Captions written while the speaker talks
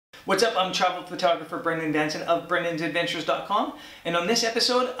What's up? I'm travel photographer Brendan Danson of Brendan'sAdventures.com, and on this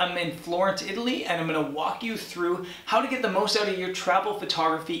episode I'm in Florence, Italy, and I'm going to walk you through how to get the most out of your travel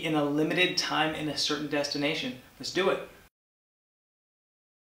photography in a limited time in a certain destination. Let's do it.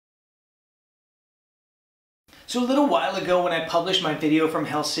 So a little while ago when I published my video from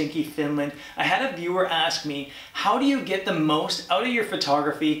Helsinki, Finland, I had a viewer ask me, how do you get the most out of your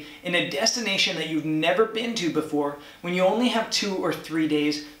photography in a destination that you've never been to before when you only have 2 or 3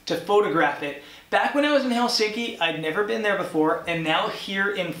 days to photograph it? Back when I was in Helsinki, I'd never been there before, and now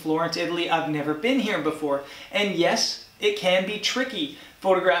here in Florence, Italy, I've never been here before. And yes, it can be tricky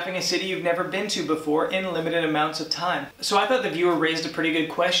photographing a city you've never been to before in limited amounts of time. So I thought the viewer raised a pretty good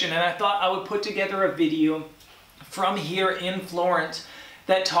question, and I thought I would put together a video from here in Florence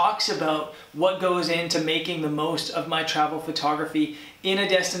that talks about what goes into making the most of my travel photography in a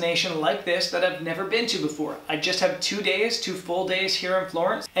destination like this that I've never been to before. I just have 2 days, 2 full days here in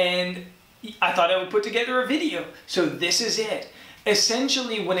Florence, and I thought I would put together a video. So this is it.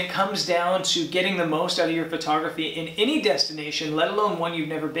 Essentially, when it comes down to getting the most out of your photography in any destination, let alone one you've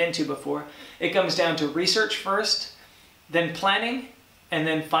never been to before, it comes down to research first, then planning, and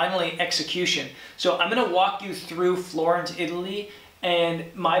then finally execution. So I'm going to walk you through Florence, Italy, and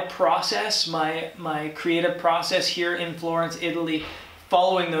my process, my creative process here in Florence, Italy,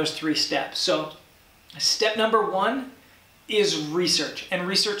 following those 3 steps. So step number 1 is research, and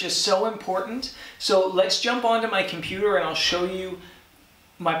research is so important. So let's jump onto my computer and I'll show you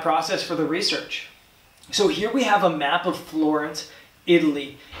my process for the research. So here we have a map of Florence,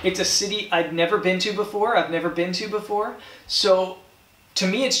 Italy. It's a city I've never been to before. So to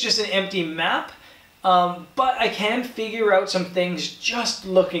me, it's just an empty map, but I can figure out some things just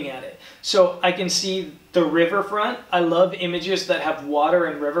looking at it. So I can see the riverfront. I love images that have water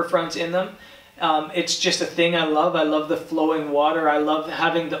and riverfronts in them. It's just a thing I love. I love the flowing water. I love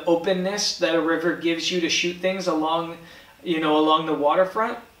having the openness that a river gives you to shoot things along, along the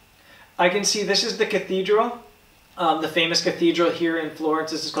waterfront. I can see this is the cathedral, the famous cathedral here in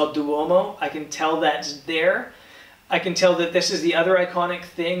Florence. This is called Duomo. I can tell that's there. I can tell that this is the other iconic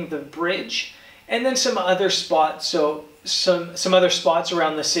thing, the bridge, and then some other spots, so some other spots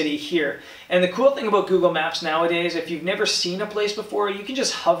around the city here. And the cool thing about Google Maps nowadays, if you've never seen a place before, you can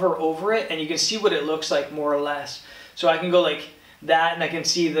just hover over it and you can see what it looks like more or less. So I can go like that and I can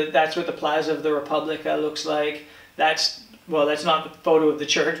see that that's what the Plaza of the Republica looks like. Well, that's not the photo of the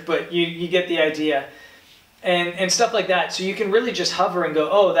church, but you get the idea. And stuff like that. So you can really just hover and go,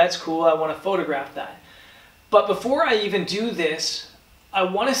 oh, that's cool, I want to photograph that. But before I even do this, I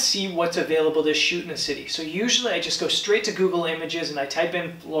want to see what's available to shoot in a city. So usually I just go straight to Google Images and I type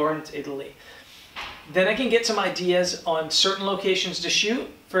in Florence, Italy. Then I can get some ideas on certain locations to shoot.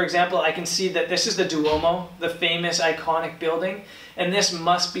 For example, I can see that this is the Duomo, the famous iconic building, and this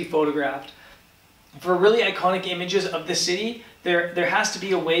must be photographed. For really iconic images of the city, there has to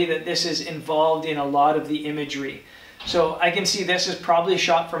be a way that this is involved in a lot of the imagery. So I can see this is probably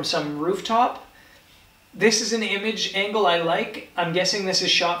shot from some rooftop. This is an image angle I like. I'm guessing this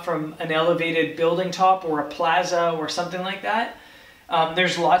is shot from an elevated building top or a plaza or something like that.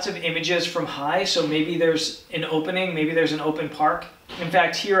 There's lots of images from high, so maybe there's an opening, maybe there's an open park. In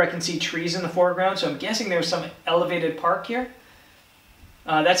fact, here I can see trees in the foreground, so I'm guessing there's some elevated park here.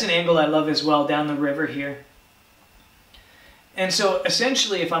 That's an angle I love as well, down the river here. And so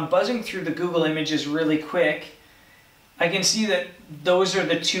essentially, if I'm buzzing through the Google Images really quick, I can see that those are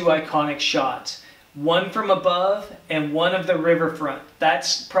the 2 iconic shots. One from above and one of the riverfront.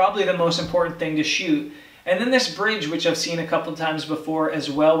 That's probably the most important thing to shoot. And then this bridge, which I've seen a couple times before as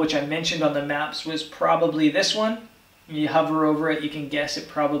well, which I mentioned on the maps, was probably this one. You hover over it, you can guess it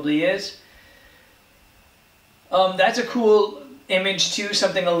probably is. That's a cool image too,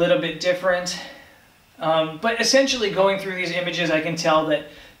 something a little bit different. But essentially going through these images, I can tell that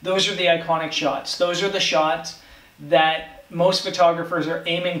those are the iconic shots. Those are the shots that most photographers are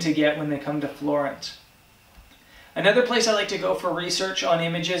aiming to get when they come to Florence. Another place I like to go for research on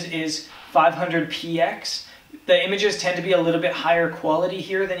images is 500px. The images tend to be a little bit higher quality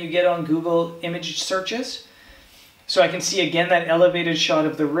here than you get on Google image searches. So I can see again that elevated shot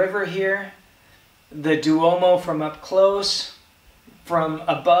of the river here, the Duomo from up close, from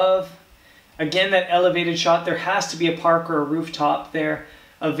above. Again, that elevated shot, there has to be a park or a rooftop there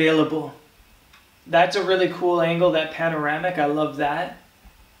available. That's a really cool angle, that panoramic, I love that.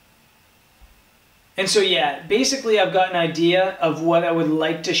 And so yeah, basically I've got an idea of what I would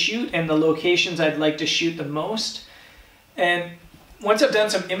like to shoot and the locations I'd like to shoot the most. And once I've done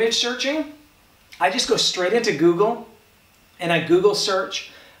some image searching, I just go straight into Google and I Google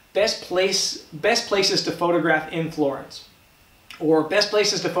search best places to photograph in Florence. or best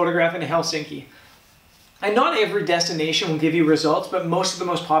places to photograph in Helsinki. And not every destination will give you results, but most of the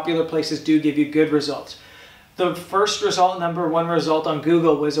most popular places do give you good results. The first result, number one result on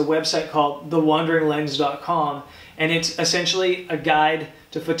Google, was a website called thewanderinglens.com, and it's essentially a guide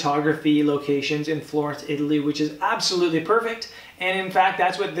to photography locations in Florence, Italy, which is absolutely perfect. And in fact,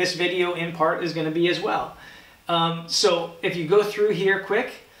 that's what this video in part is going to be as well. So if you go through here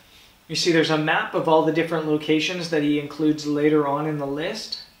quick, you see there's a map of all the different locations that he includes later on in the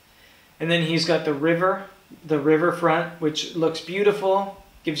list. And then he's got the riverfront, which looks beautiful,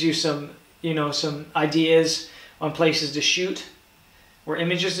 gives you some, some ideas on places to shoot or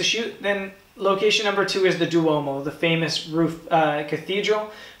images to shoot. Then location number 2 is the Duomo, the famous roof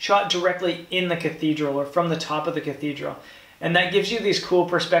cathedral, shot directly in the cathedral or from the top of the cathedral. And that gives you these cool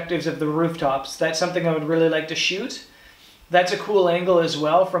perspectives of the rooftops. That's something I would really like to shoot. That's a cool angle as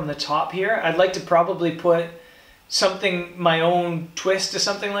well from the top here. I'd like to probably put something, my own twist to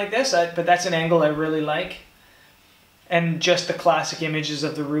something like this, but that's an angle I really like. And just the classic images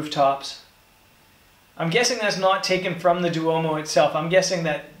of the rooftops. I'm guessing that's not taken from the Duomo itself. I'm guessing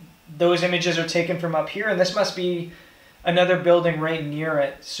that those images are taken from up here, and this must be another building right near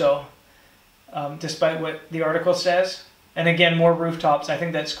it. So, despite what the article says. And again, more rooftops. I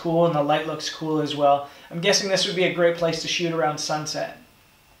think that's cool, and the light looks cool as well. I'm guessing this would be a great place to shoot around sunset.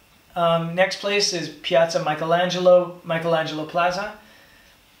 Next place is Piazza Michelangelo Plaza.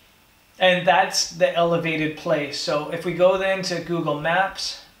 And that's the elevated place. So if we go then to Google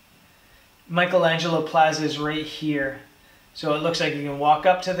Maps, Michelangelo Plaza is right here. So it looks like you can walk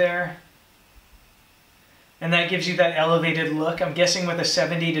up to there. And that gives you that elevated look. I'm guessing with a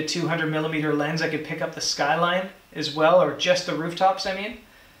 70 to 200 millimeter lens, I could pick up the skyline as well, or just the rooftops, I mean.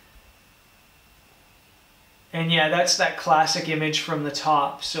 And yeah, that's that classic image from the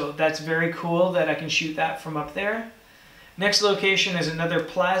top. So that's very cool that I can shoot that from up there. Next location is another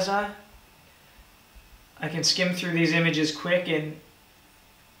plaza. I can skim through these images quick, and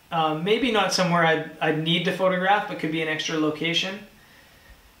maybe not somewhere I'd need to photograph, but could be an extra location.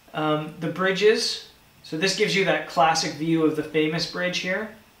 The bridges. So this gives you that classic view of the famous bridge here.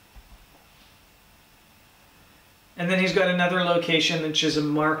 And then he's got another location, which is a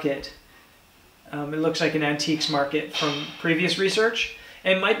market. It looks like an antiques market from previous research.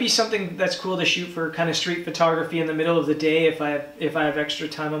 And it might be something that's cool to shoot for kind of street photography in the middle of the day if I have extra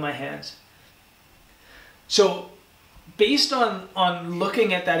time on my hands. So based on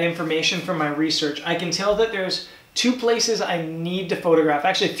looking at that information from my research, I can tell that there's 2 places I need to photograph.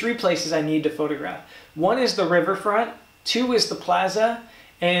 Actually, 3 places I need to photograph. 1 is the riverfront, 2 is the plaza,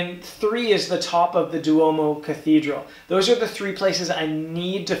 and 3 is the top of the Duomo Cathedral. Those are the 3 places I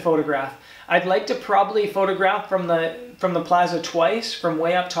need to photograph. I'd like to probably photograph from the plaza twice, from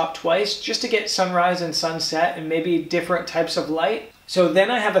way up top twice, just to get sunrise and sunset and maybe different types of light. So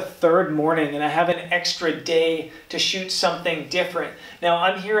then I have a 3rd morning and I have an extra day to shoot something different. Now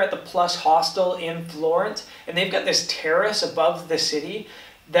I'm here at the Plus Hostel in Florence, and they've got this terrace above the city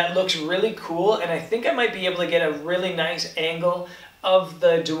that looks really cool, and I think I might be able to get a really nice angle of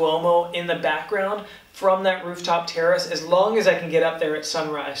the Duomo in the background from that rooftop terrace, as long as I can get up there at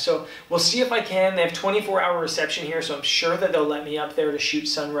sunrise. So we'll see if I can. They have 24-hour reception here, so I'm sure that they'll let me up there to shoot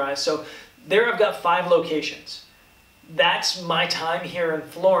sunrise. So there I've got 5 locations. That's my time here in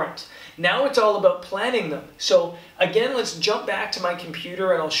Florence. Now it's all about planning them. So again, let's jump back to my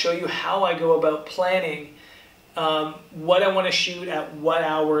computer and I'll show you how I go about planning what I want to shoot at what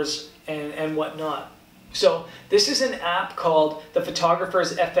hours and whatnot. So this is an app called the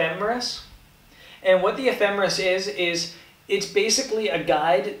Photographer's Ephemeris. And what the Ephemeris is it's basically a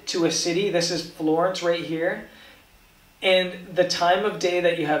guide to a city. This is Florence right here. And the time of day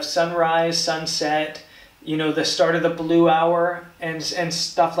that you have sunrise, sunset, the start of the blue hour and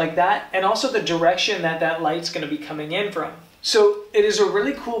stuff like that. And also the direction that light's going to be coming in from. So it is a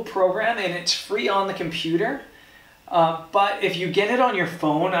really cool program, and it's free on the computer. But if you get it on your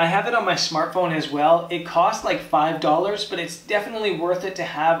phone, I have it on my smartphone as well. It costs like $5, but it's definitely worth it to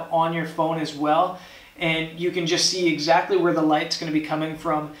have on your phone as well. And you can just see exactly where the light's going to be coming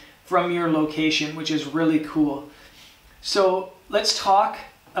from your location, which is really cool. So let's talk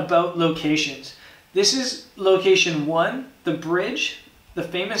about locations. This is location 1, the bridge, the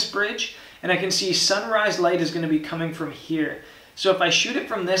famous bridge, and I can see sunrise light is going to be coming from here. So if I shoot it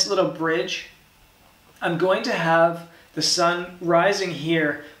from this little bridge, I'm going to have the sun rising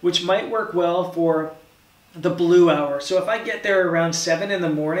here, which might work well for the blue hour. So if I get there around 7 in the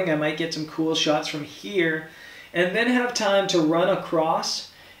morning, I might get some cool shots from here, and then have time to run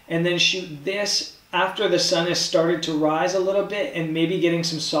across and then shoot this after the sun has started to rise a little bit, and maybe getting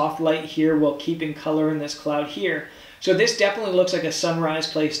some soft light here while keeping color in this cloud here. So this definitely looks like a sunrise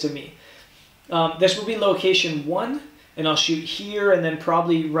place to me. This will be location 1, and I'll shoot here and then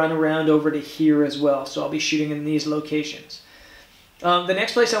probably run around over to here as well. So I'll be shooting in these locations. The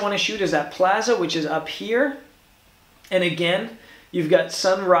next place I want to shoot is that plaza, which is up here. And again, you've got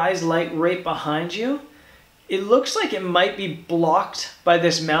sunrise light right behind you. It looks like it might be blocked by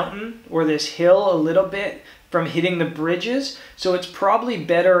this mountain or this hill a little bit from hitting the bridges. So it's probably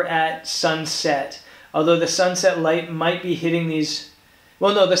better at sunset. Although the sunset light might be hitting these...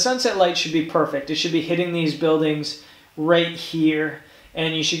 Well, no, the sunset light should be perfect. It should be hitting these buildings right here.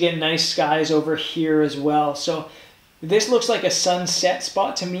 And you should get nice skies over here as well. So this looks like a sunset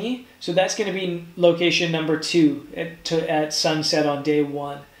spot to me. So that's going to be location number 2 at sunset on day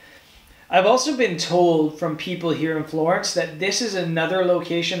 1. I've also been told from people here in Florence that this is another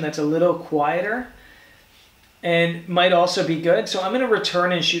location that's a little quieter and might also be good. So I'm going to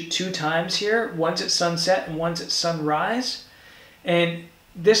return and shoot 2 times here, once at sunset and once at sunrise. And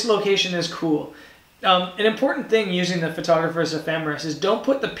this location is cool. An important thing using the photographer's ephemeris is don't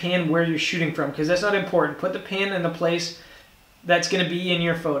put the pan where you're shooting from, because that's not important. Put the pan in the place that's going to be in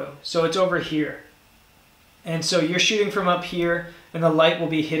your photo. So it's over here. And so you're shooting from up here, and the light will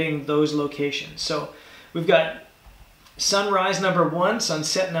be hitting those locations. So we've got sunrise number 1,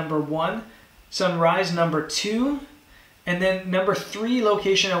 sunset number 1, sunrise number 2, and then number 3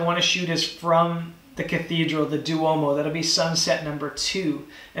 location I want to shoot is from the cathedral, the Duomo. That'll be sunset number 2.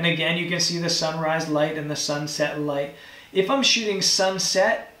 And again, you can see the sunrise light and the sunset light. If I'm shooting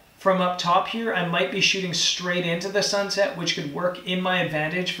sunset from up top here, I might be shooting straight into the sunset, which could work in my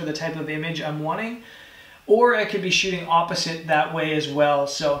advantage for the type of image I'm wanting. Or I could be shooting opposite that way as well.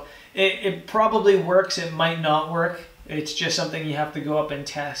 So it probably works, it might not work. It's just something you have to go up and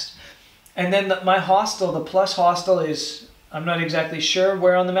test. And then my hostel, the Plus hostel, is, I'm not exactly sure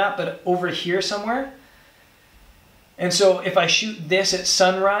where on the map, but over here somewhere. And so if I shoot this at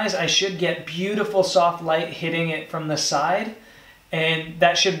sunrise, I should get beautiful soft light hitting it from the side, and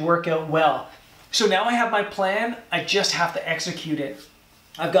that should work out well. So now I have my plan, I just have to execute it.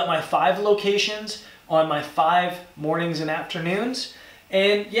 I've got my 5 locations on my 5 mornings and afternoons.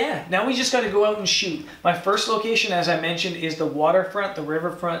 And yeah, now we just got to go out and shoot. My first location, as I mentioned, is the waterfront, the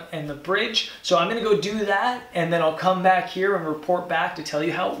riverfront, and the bridge. So I'm going to go do that, and then I'll come back here and report back to tell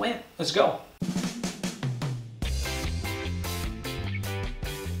you how it went. Let's go.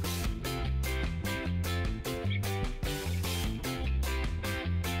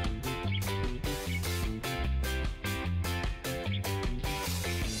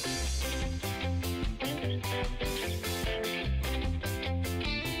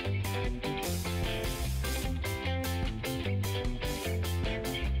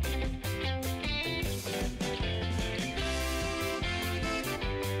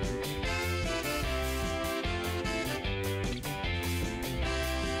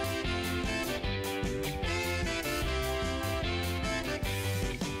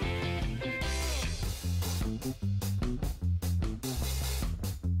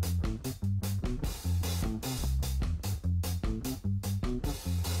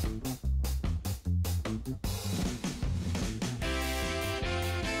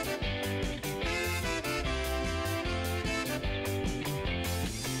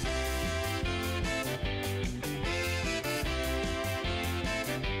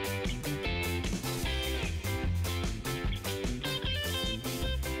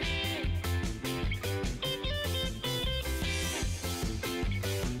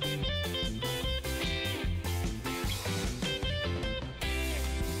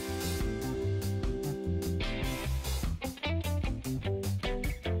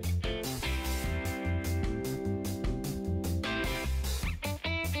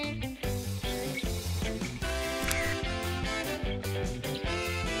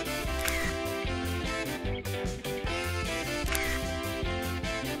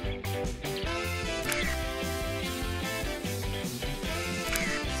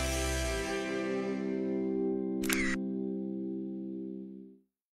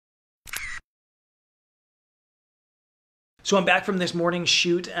 So I'm back from this morning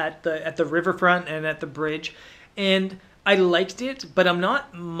shoot at the riverfront and at the bridge, and I liked it, but I'm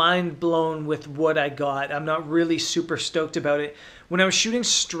not mind blown with what I got. I'm not really super stoked about it. When I was shooting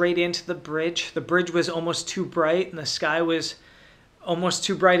straight into the bridge was almost too bright, and the sky was almost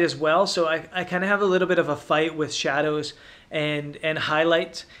too bright as well. So I kind of have a little bit of a fight with shadows and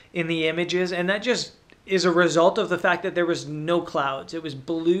highlights in the images, and that just is a result of the fact that there was no clouds. It was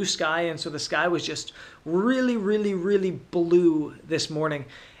blue sky, and so the sky was just really, really, really blue this morning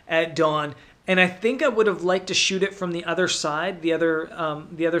at dawn. And I think I would have liked to shoot it from the other side, the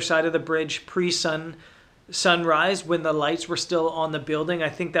other side of the bridge, pre-sunrise, sunrise when the lights were still on the building. I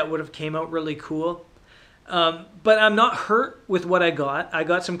think that would have came out really cool. But I'm not hurt with what I got. I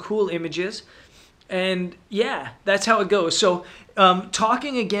got some cool images. And yeah, that's how it goes. So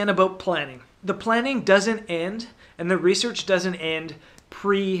talking again about planning. The planning doesn't end and the research doesn't end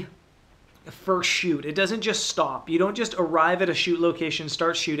pre-first shoot. It doesn't just stop. You don't just arrive at a shoot location,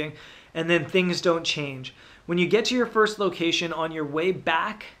 start shooting, and then things don't change. When you get to your first location, on your way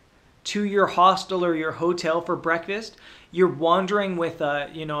back to your hostel or your hotel for breakfast, you're wandering with a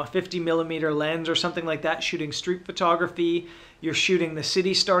 50mm lens or something like that, shooting street photography. You're shooting the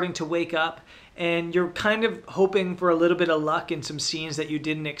city starting to wake up, and you're kind of hoping for a little bit of luck in some scenes that you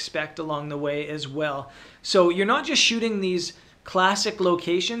didn't expect along the way as well. So you're not just shooting these classic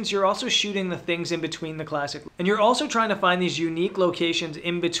locations, you're also shooting the things in between the classic. And you're also trying to find these unique locations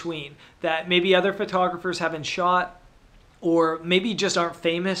in between that maybe other photographers haven't shot, or maybe just aren't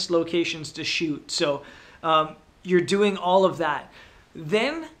famous locations to shoot. So you're doing all of that.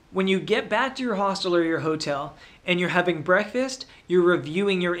 Then when you get back to your hostel or your hotel and you're having breakfast, you're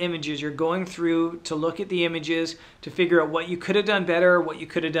reviewing your images. You're going through to look at the images to figure out what you could have done better, what you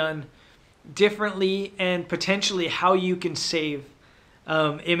could have done differently, and potentially how you can save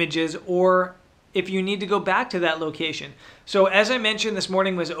images, or if you need to go back to that location. So as I mentioned, this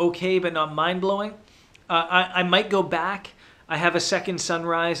morning was okay but not mind-blowing. I might go back. I have a second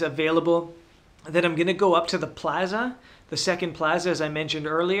sunrise available that I'm going to go up to the plaza, the second plaza as I mentioned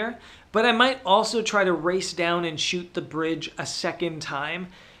earlier, but I might also try to race down and shoot the bridge a second time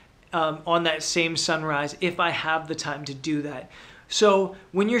on that same sunrise if I have the time to do that. So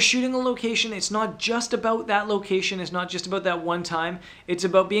when you're shooting a location, it's not just about that location, it's not just about that one time, it's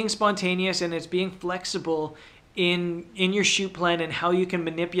about being spontaneous, and it's being flexible in your shoot plan and how you can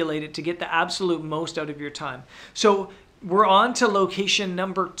manipulate it to get the absolute most out of your time. So we're on to location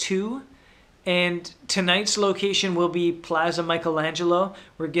number 2, and tonight's location will be Plaza Michelangelo.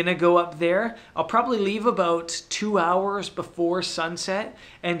 We're gonna go up there. I'll probably leave about 2 hours before sunset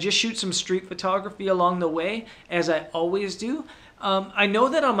and just shoot some street photography along the way, as I always do. I know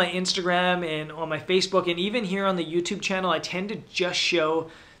that on my Instagram and on my Facebook and even here on the YouTube channel, I tend to just show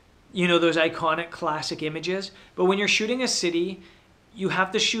those iconic classic images. But when you're shooting a city, you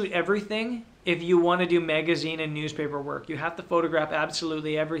have to shoot everything if you want to do magazine and newspaper work. You have to photograph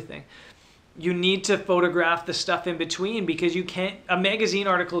absolutely everything. You need to photograph the stuff in between, because a magazine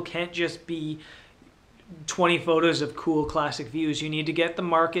article can't just be 20 photos of cool classic views. You need to get the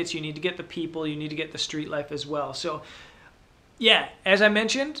markets, you need to get the people, you need to get the street life as well. So yeah, as I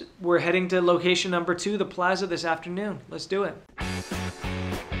mentioned, we're heading to location number 2, the plaza, this afternoon. Let's do it.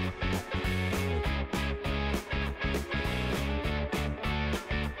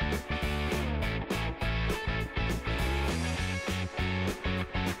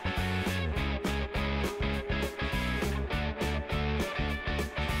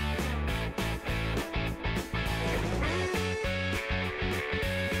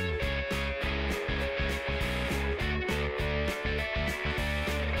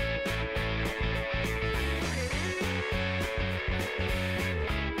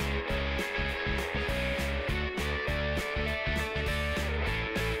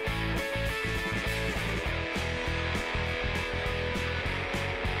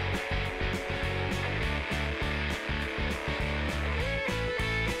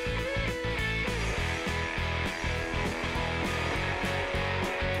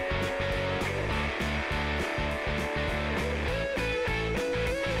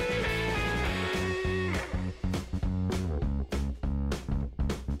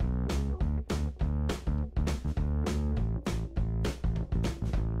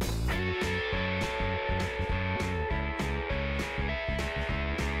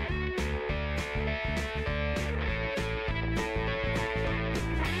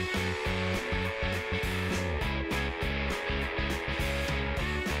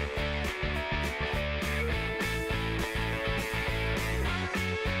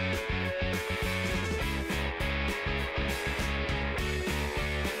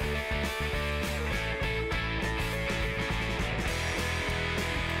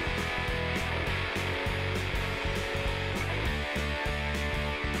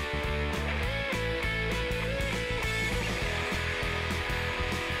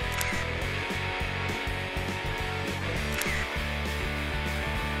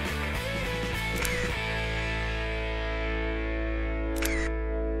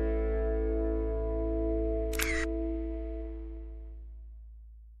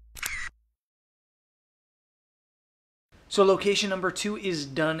 So location number 2 is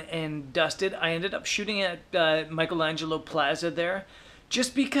done and dusted. I ended up shooting at Michelangelo Plaza there.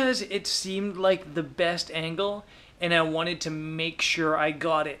 just because it seemed like the best angle and I wanted to make sure I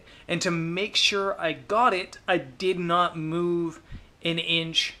got it. And to make sure I got it, I did not move an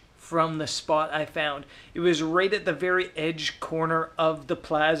inch from the spot I found. It was right at the very edge corner of the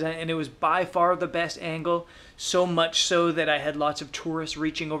plaza, and it was by far the best angle, so much so that I had lots of tourists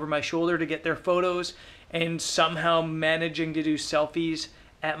reaching over my shoulder to get their photos and somehow managing to do selfies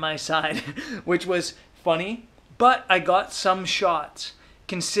at my side, which was funny. But I got some shots,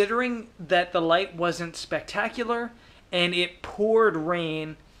 considering that the light wasn't spectacular and it poured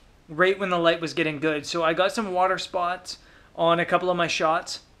rain right when the light was getting good. So I got some water spots on a couple of my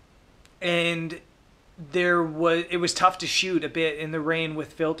shots, and it was tough to shoot a bit in the rain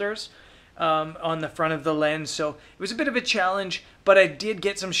with filters on the front of the lens. So it was a bit of a challenge, but I did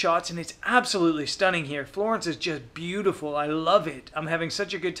get some shots, and it's absolutely stunning here. Florence is just beautiful. I love it. I'm having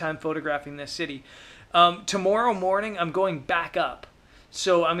such a good time photographing this city. Tomorrow morning, I'm going back up.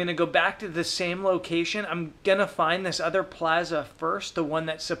 So I'm going to go back to the same location. I'm going to find this other plaza first, the one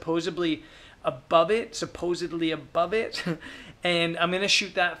that's supposedly above it. And I'm going to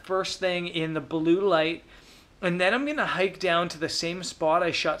shoot that first thing in the blue light. And then I'm going to hike down to the same spot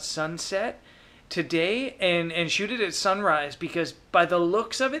I shot sunset today and shoot it at sunrise, because by the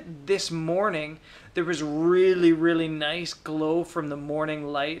looks of it this morning, there was really, really nice glow from the morning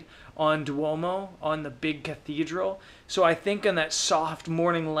light on Duomo, on the big cathedral. So I think on that soft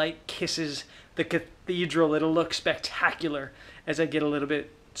morning light kisses the cathedral, it'll look spectacular as I get a little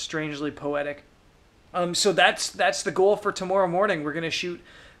bit strangely poetic. So that's the goal for tomorrow morning. We're going to shoot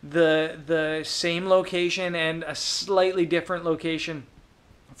the same location and a slightly different location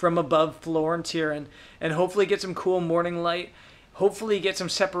from above Florence here, and hopefully get some cool morning light. Hopefully get some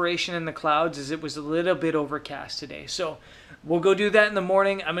separation in the clouds, as it was a little bit overcast today. So we'll go do that in the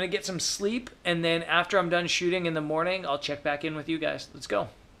morning. I'm going to get some sleep, and then after I'm done shooting in the morning, I'll check back in with you guys. Let's go.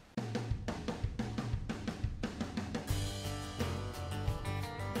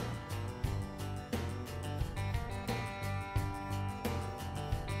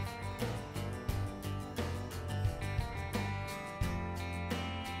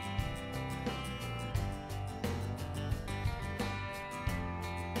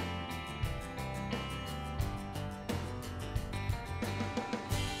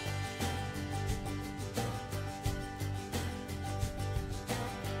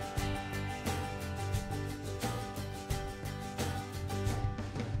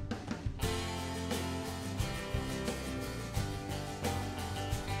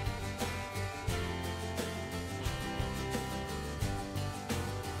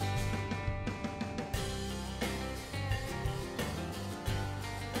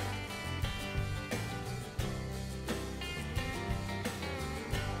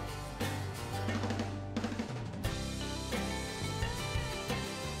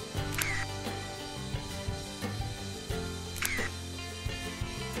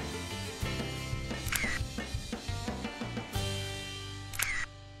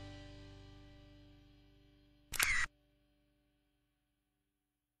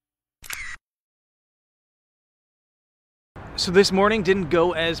 So this morning didn't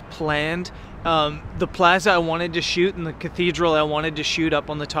go as planned. The plaza I wanted to shoot and the cathedral I wanted to shoot up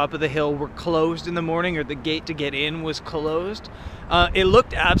on the top of the hill were closed in the morning, or the gate to get in was closed. It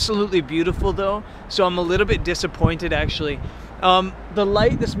looked absolutely beautiful though, so I'm a little bit disappointed actually. The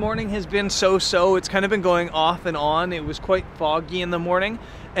light this morning has been so-so. It's kind of been going off and on. It was quite foggy in the morning,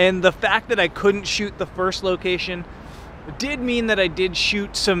 and the fact that I couldn't shoot the first location did mean that I did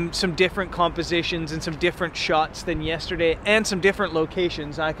shoot some different compositions and some different shots than yesterday, and some different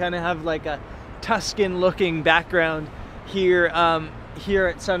locations. I kind of have like a Tuscan looking background here here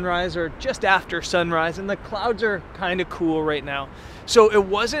at sunrise, or just after sunrise, and the clouds are kind of cool right now. So it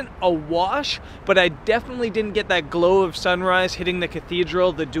wasn't a wash, but I definitely didn't get that glow of sunrise hitting the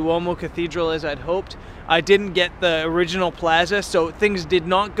cathedral, the Duomo Cathedral, as I'd hoped. I didn't get the original plaza, so things did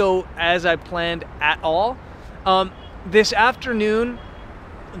not go as I planned at all. This afternoon,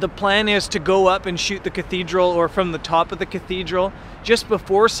 the plan is to go up and shoot the cathedral, or from the top of the cathedral, just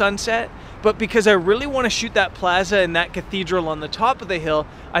before sunset. But because I really want to shoot that plaza and that cathedral on the top of the hill,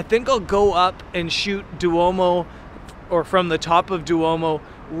 I think I'll go up and shoot Duomo, or from the top of Duomo,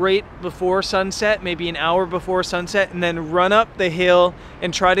 right before sunset, maybe an hour before sunset, and then run up the hill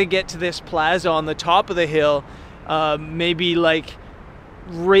and try to get to this plaza on the top of the hill, maybe like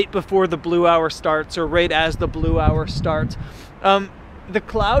right before the blue hour starts, or right as the blue hour starts. The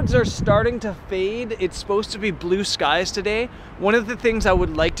clouds are starting to fade. It's supposed to be blue skies today. One of the things I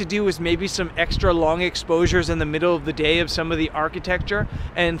would like to do is maybe some extra long exposures in the middle of the day of some of the architecture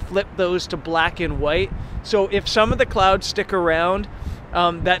and flip those to black and white. So if some of the clouds stick around,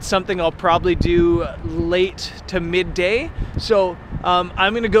 That's something I'll probably do late to midday. So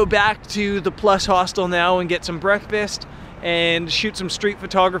I'm gonna go back to the Plus Hostel now and get some breakfast and shoot some street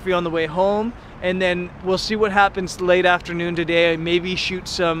photography on the way home. And then we'll see what happens late afternoon today. Maybe shoot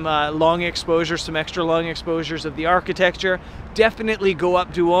some long exposures, some extra long exposures of the architecture. Definitely go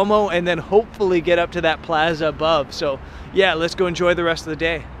up Duomo and then hopefully get up to that plaza above. So yeah, let's go enjoy the rest of the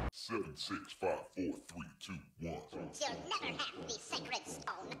day. 7, 6, 5, 4, 3, 2, 1. You'll never have the sacred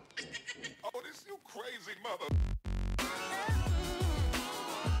stone. Oh, this you crazy mother.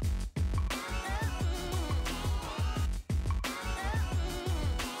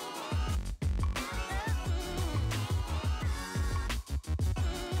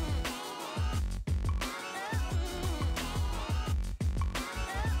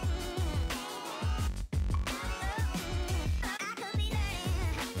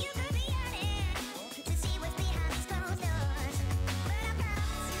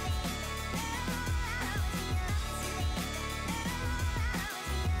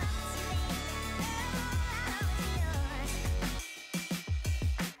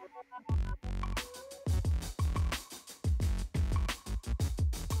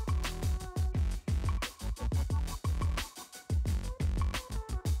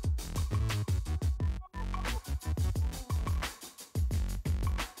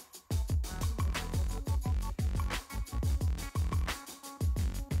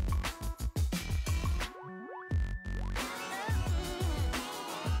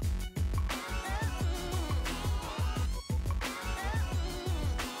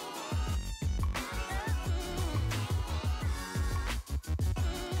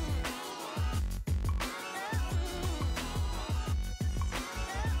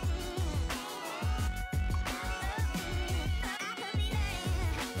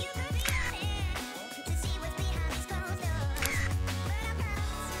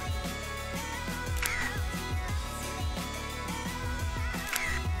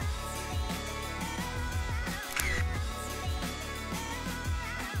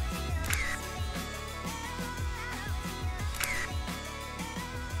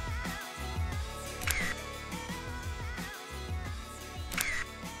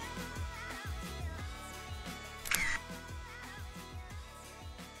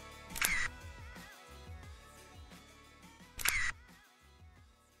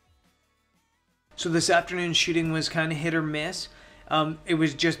 So this afternoon's shooting was kind of hit or miss. It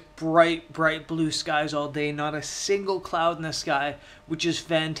was just bright blue skies all day, not a single cloud in the sky, which is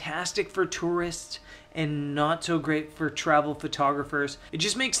fantastic for tourists and not so great for travel photographers. It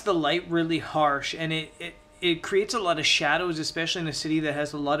just makes the light really harsh, and it creates a lot of shadows, especially in a city that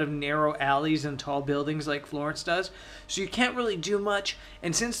has a lot of narrow alleys and tall buildings like Florence does. So you can't really do much,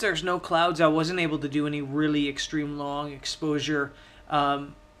 and since there's no clouds, I wasn't able to do any really extreme long exposure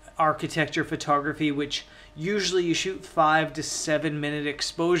architecture photography, which usually you shoot 5 to 7 minute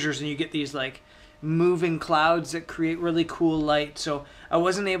exposures and you get these like moving clouds that create really cool light. So I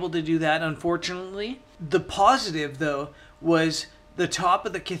wasn't able to do that, unfortunately. The positive though was the top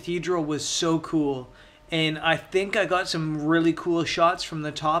of the cathedral was so cool, and I think I got some really cool shots from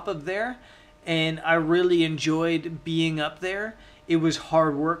the top of there, and I really enjoyed being up there. It was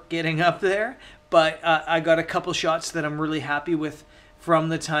hard work getting up there, but I got a couple shots that I'm really happy with from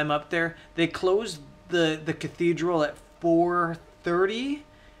the time up there. They closed the cathedral at 4:30,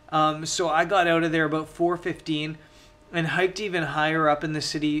 so I got out of there about 4:15 and hiked even higher up in the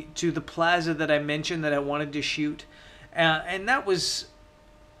city to the plaza that I mentioned that I wanted to shoot, and that was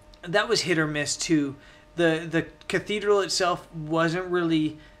hit or miss too. The cathedral itself wasn't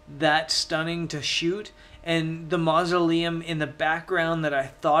really that stunning to shoot, and the mausoleum in the background that I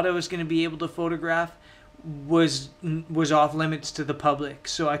thought I was going to be able to photograph was off limits to the public,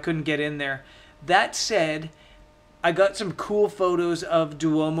 so I couldn't get in there. That said, I got some cool photos of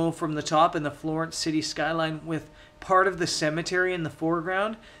Duomo from the top and the Florence city skyline with part of the cemetery in the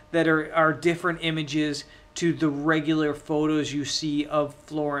foreground that are different images to the regular photos you see of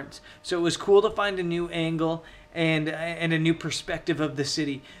Florence. So it was cool to find a new angle and a new perspective of the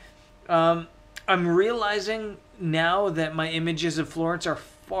city. I'm realizing now that my images of Florence are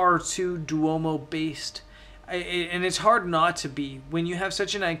far too Duomo based. And it's hard not to be. When you have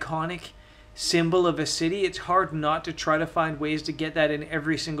such an iconic symbol of a city, it's hard not to try to find ways to get that in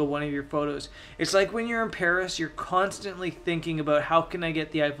every single one of your photos. It's like when you're in Paris, you're constantly thinking about how can I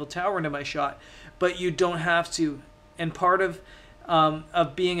get the Eiffel Tower into my shot, but you don't have to. And part of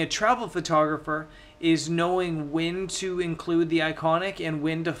being a travel photographer is knowing when to include the iconic and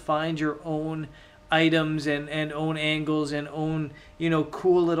when to find your own items and own angles and own,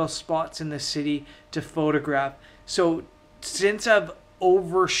 cool little spots in the city to photograph. So since I've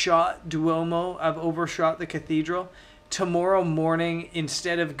overshot Duomo. I've overshot the cathedral. Tomorrow morning,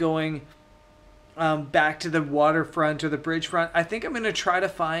 instead of going back to the waterfront or the bridge front, I think I'm going to try to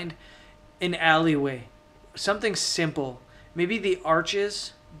find an alleyway. Something simple. Maybe the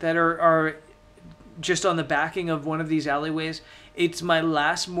arches that are just on the backing of one of these alleyways. It's my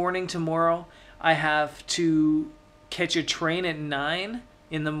last morning tomorrow. I have to catch a train at 9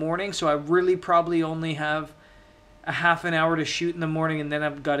 in the morning, so I really probably only have a half an hour to shoot in the morning, and then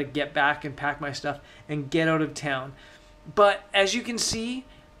I've got to get back and pack my stuff and get out of town. But as you can see,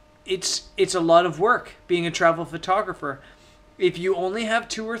 it's a lot of work being a travel photographer. If you only have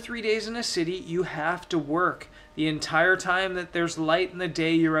 2 or 3 days in a city, you have to work the entire time that there's light in the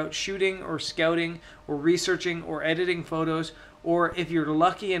day. You're out shooting or scouting or researching or editing photos, or if you're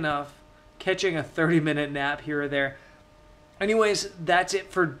lucky enough, catching a 30-minute nap here or there. Anyways, that's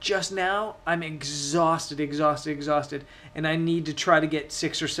it for just now. I'm exhausted, and I need to try to get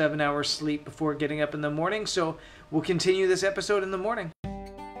 6 or 7 hours sleep before getting up in the morning, so we'll continue this episode in the morning.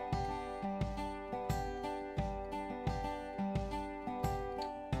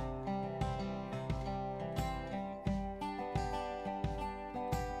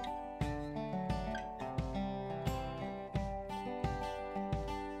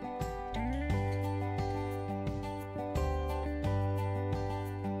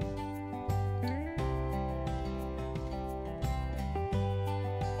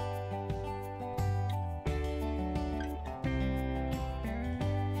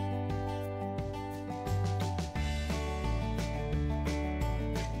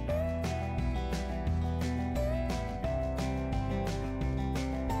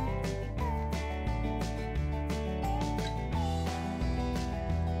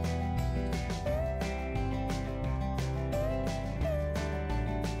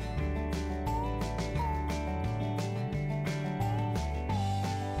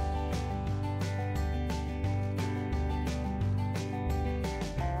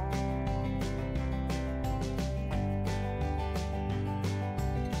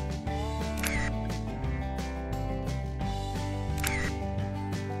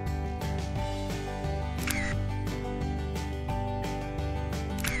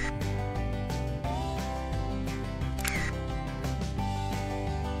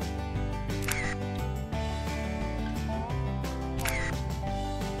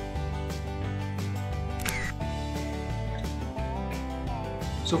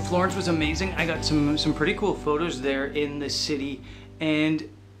 So Florence was amazing. I got some pretty cool photos there in the city, and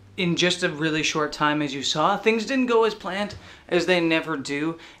in just a really short time, as you saw, things didn't go as planned, as they never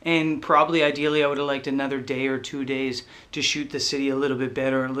do, and probably ideally I would have liked another day or 2 days to shoot the city a little bit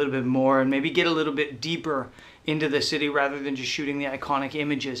better, a little bit more, and maybe get a little bit deeper into the city rather than just shooting the iconic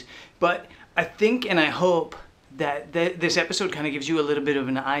images. But I think and I hope that this episode kind of gives you a little bit of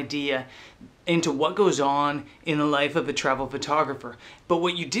an idea into what goes on in the life of a travel photographer. But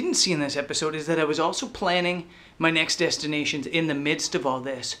what you didn't see in this episode is that I was also planning my next destinations in the midst of all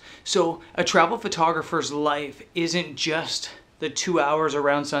this. So a travel photographer's life isn't just the 2 hours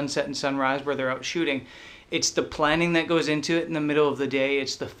around sunset and sunrise where they're out shooting. It's the planning that goes into it in the middle of the day.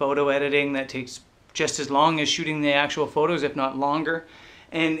 It's the photo editing that takes just as long as shooting the actual photos, if not longer.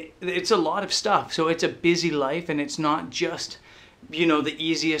 And it's a lot of stuff. So it's a busy life, and it's not just, you know, the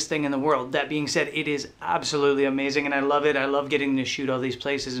easiest thing in the world. That being said, it is absolutely amazing, and I love it. I love getting to shoot all these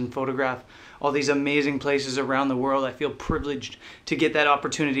places and photograph all these amazing places around the world. I feel privileged to get that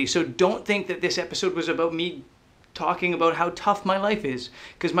opportunity. So don't think that this episode was about me talking about how tough my life is,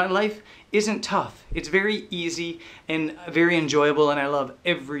 because my life isn't tough. It's very easy and very enjoyable, and I love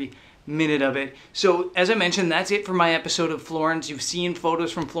every minute of it. So as I mentioned, that's it for my episode of Florence. You've seen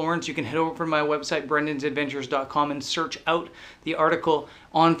photos from Florence. You can head over to my website, brendansadventures.com, and search out the article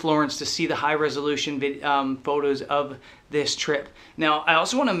on Florence to see the high resolution photos of this trip. Now, I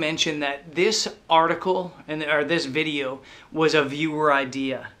also want to mention that this article or this video was a viewer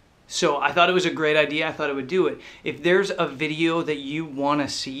idea. So I thought it was a great idea. I thought I would do it. If there's a video that you want to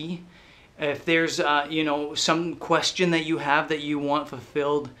see, if there's you know, some question that you have that you want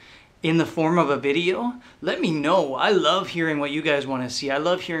fulfilled in the form of a video, let me know. I love hearing what you guys want to see. I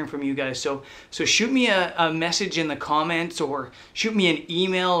love hearing from you guys. So shoot me a message in the comments, or shoot me an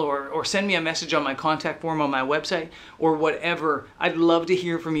email, or send me a message on my contact form on my website, or whatever. I'd love to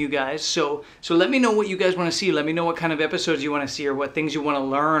hear from you guys. So let me know what you guys want to see. Let me know what kind of episodes you want to see, or what things you want to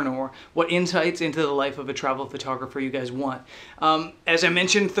learn, or what insights into the life of a travel photographer you guys want. As I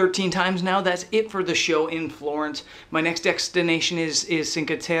mentioned 13 times now, that's it for the show in Florence. My next destination is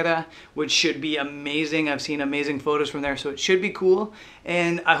Cinque Terre, which should be amazing. I've seen amazing photos from there, so it should be cool.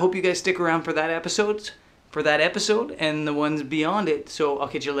 And I hope you guys stick around for that episode. for that episode and the ones beyond it. So I'll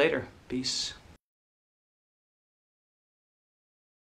catch you later. Peace.